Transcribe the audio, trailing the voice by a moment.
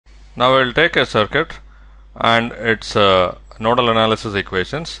Now we'll take a circuit and its nodal analysis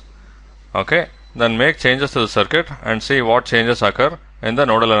equations. Okay, then make changes to the circuit and see what changes occur in the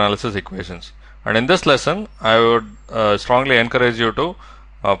nodal analysis equations. And in this lesson, I would strongly encourage you to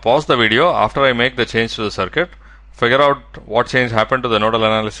pause the video after I make the change to the circuit, figure out what change happened to the nodal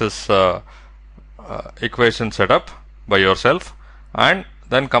analysis equation setup by yourself, and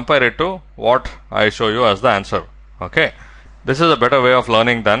then compare it to what I show you as the answer. Okay, this is a better way of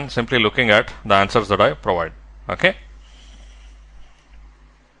learning than simply looking at the answers that I provide. Okay,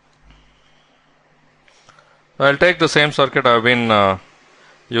 I'll take the same circuit I've been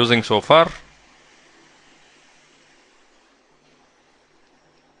using so far.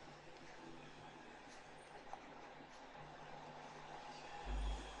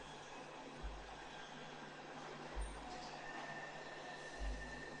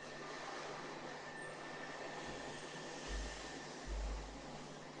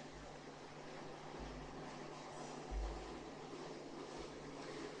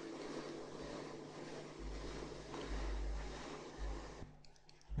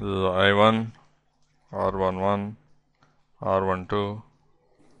 This is I1, R11, R12,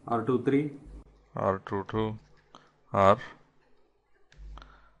 R23, R22,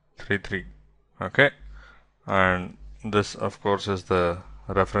 R33. Okay, and this of course is the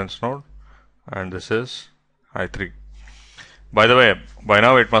reference node, and this is I3. By the way, by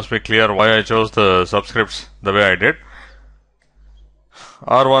now it must be clear why I chose the subscripts the way I did.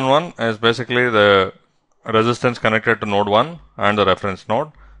 R11 is basically the resistance connected to node 1 and the reference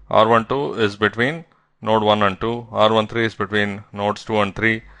node. R12 is between node 1 and 2. R13 is between nodes 2 and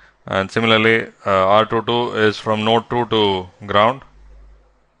 3. And similarly, R22 is from node 2 to ground.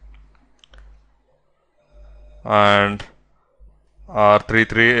 And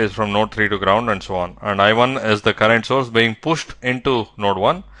R33 is from node 3 to ground, and so on. And I1 is the current source being pushed into node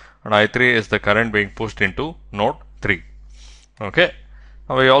 1, and I3 is the current being pushed into node 3. Okay.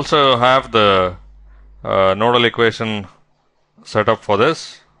 Now we also have the nodal equation set up for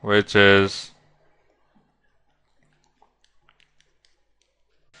this, which is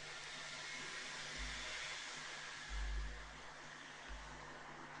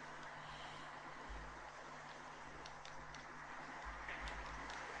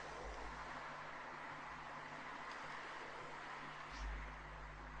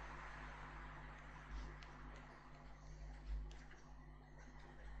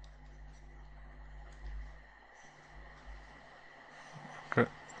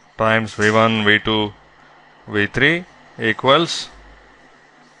times V1, V2, V3 equals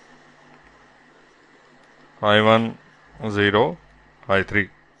I1, 0, I3.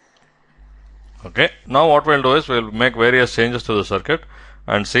 Okay. Now what we'll do is we'll make various changes to the circuit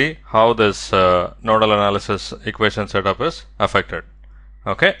and see how this nodal analysis equation setup is affected.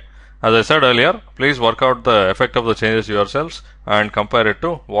 Okay. As I said earlier, please work out the effect of the changes yourselves and compare it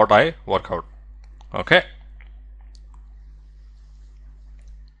to what I work out. Okay.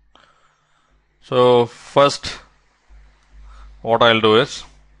 So first, what I'll do is,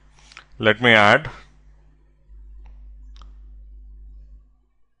 let me add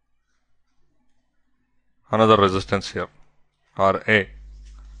another resistance here, RA.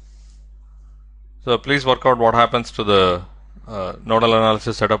 So please work out what happens to the nodal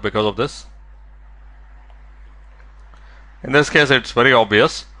analysis setup because of this. In this case, it's very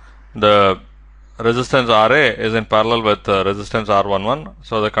obvious. The resistance RA is in parallel with resistance R11,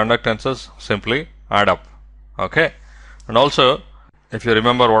 so the conductances simply add up. Okay, and also, if you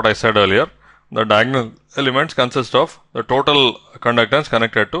remember what I said earlier, the diagonal elements consist of the total conductance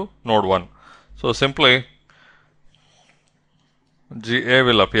connected to node 1. So simply GA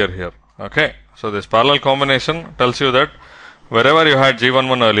will appear here. Okay, so this parallel combination tells you that wherever you had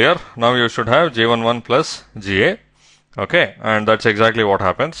G11 earlier, now you should have G11 plus GA. Okay, and that's exactly what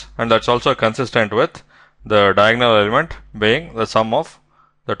happens, and that's also consistent with the diagonal element being the sum of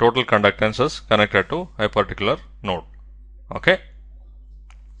the total conductances connected to a particular node. Okay,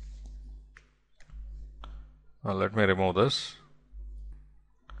 now let me remove this.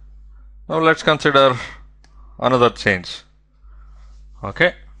 Now let's consider another change.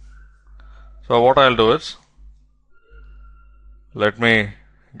 Okay, so what I'll do is, let me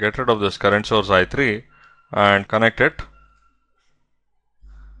get rid of this current source I3 and connect it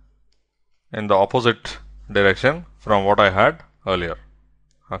in the opposite direction from what I had earlier.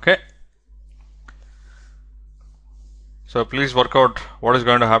 Okay, so please work out what is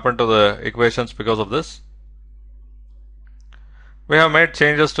going to happen to the equations because of this. We have made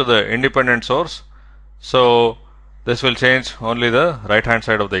changes to the independent source, so this will change only the right hand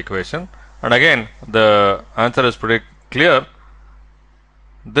side of the equation, and again the answer is pretty clear.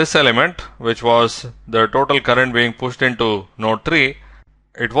 this element, which was the total current being pushed into node 3,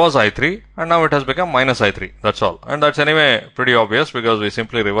 it was I3 and now it has become minus I3. That's all. And that's anyway pretty obvious because we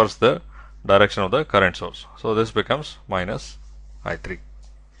simply reverse the direction of the current source. So this becomes minus I3.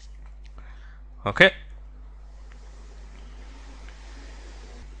 Okay.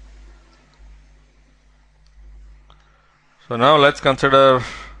 So now let's consider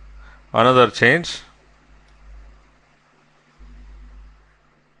another change.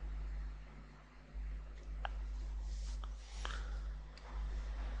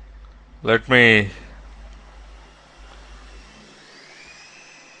 Let me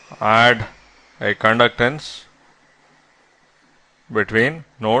add a conductance between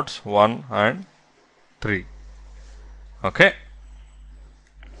nodes 1 and 3. Okay.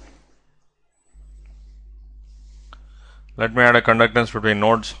 Let me add a conductance between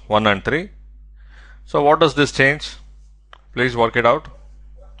nodes 1 and 3. So what does this change? Please work it out.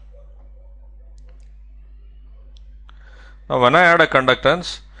 Now when I add a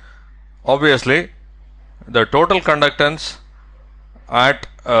conductance, obviously the total conductance at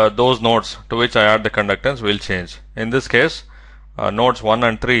those nodes to which I add the conductance will change. In this case, nodes 1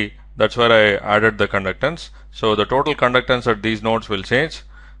 and 3, that's where I added the conductance. So the total conductance at these nodes will change.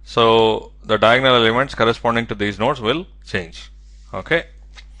 So the diagonal elements corresponding to these nodes will change. Okay.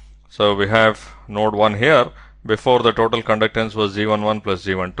 So we have node 1 here. Before the total conductance was G11 plus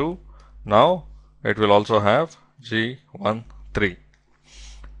G12. Now it will also have G13.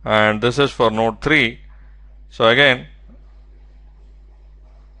 And this is for node 3. So again,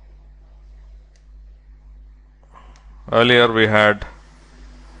 earlier we had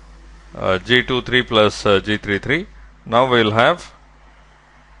G23 plus G33. Now we will have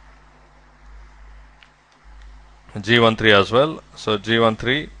G13 as well. So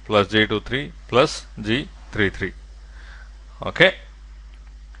G13 plus G23 plus G33. Okay.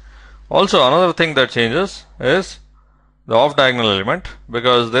 Also another thing that changes is the off diagonal element,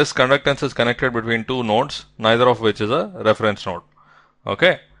 because this conductance is connected between two nodes, neither of which is a reference node.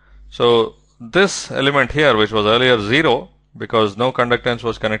 Okay. So this element here, which was earlier 0 because no conductance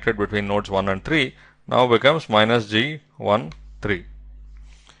was connected between nodes 1 and 3, now becomes minus G13.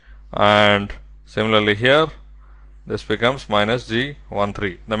 And similarly here, this becomes minus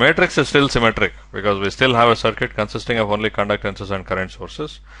G13. The matrix is still symmetric because we still have a circuit consisting of only conductances and current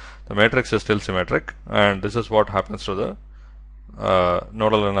sources. The matrix is still symmetric, and this is what happens to the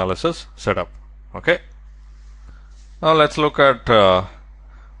nodal analysis setup. Okay. Now let's look at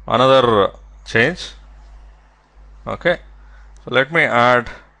another change. Okay. So let me add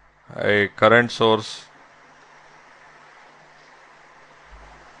a current source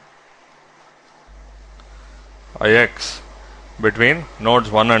Ix between nodes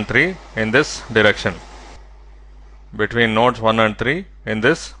 1 and 3 in this direction. Between nodes 1 and 3 in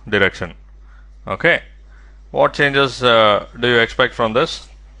this direction. Okay. What changes do you expect from this?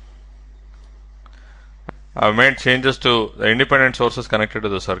 I have made changes to the independent sources connected to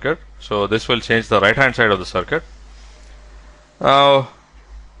the circuit. So this will change the right hand side of the circuit. Now,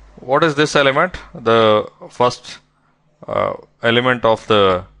 what is this element? The first element of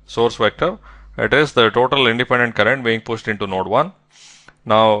the source vector. It is the total independent current being pushed into node 1.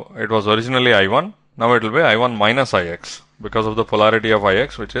 Now it was originally I1. Now it will be I1 minus Ix because of the polarity of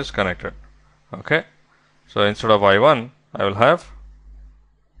Ix which is connected. Okay. So instead of I1, I will have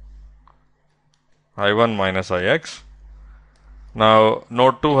I1 minus Ix. Now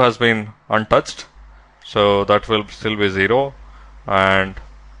node 2 has been untouched, so that will still be 0, and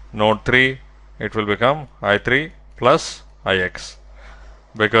node 3, it will become I3 plus Ix.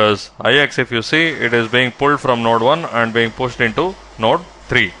 Because Ix, if you see, it is being pulled from node 1 and being pushed into node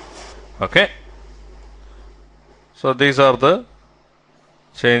 3. Okay. So these are the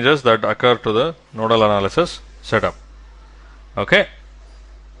changes that occur to the nodal analysis setup. Okay.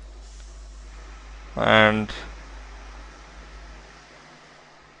 And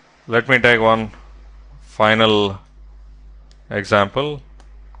let me take one final example.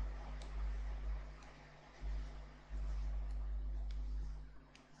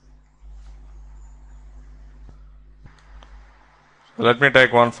 Let me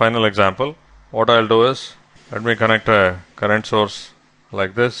take one final example. What I'll do is, let me connect a current source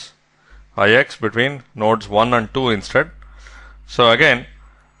like this, Ix between nodes 1 and 2 instead. So again,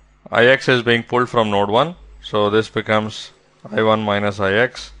 Ix is being pulled from node 1, so this becomes I1 minus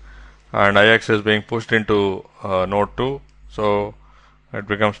Ix, and Ix is being pushed into node 2, so it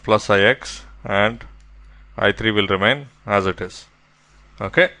becomes plus Ix, and I3 will remain as it is.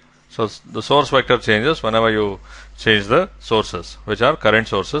 Okay. So the source vector changes whenever you change the sources, which are current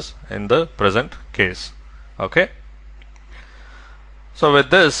sources in the present case. Okay. So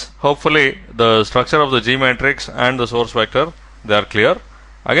with this, hopefully the structure of the G matrix and the source vector, they are clear.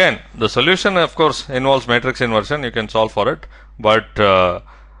 Again, the solution of course involves matrix inversion. You can solve for it, but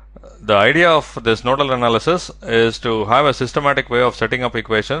the idea of this nodal analysis is to have a systematic way of setting up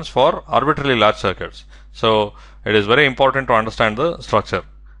equations for arbitrarily large circuits. So it is very important to understand the structure.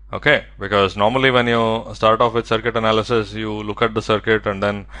 Okay, because normally when you start off with circuit analysis, you look at the circuit and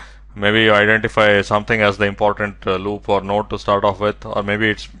then maybe you identify something as the important loop or node to start off with, or maybe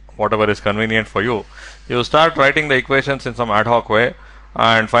it's whatever is convenient for you. You start writing the equations in some ad hoc way,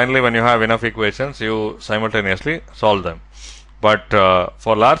 and finally when you have enough equations, you simultaneously solve them. But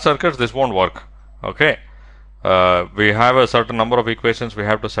for large circuits, this won't work. Okay, we have a certain number of equations we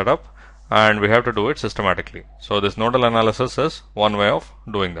have to set up, and we have to do it systematically. So this nodal analysis is one way of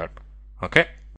doing that. Okay.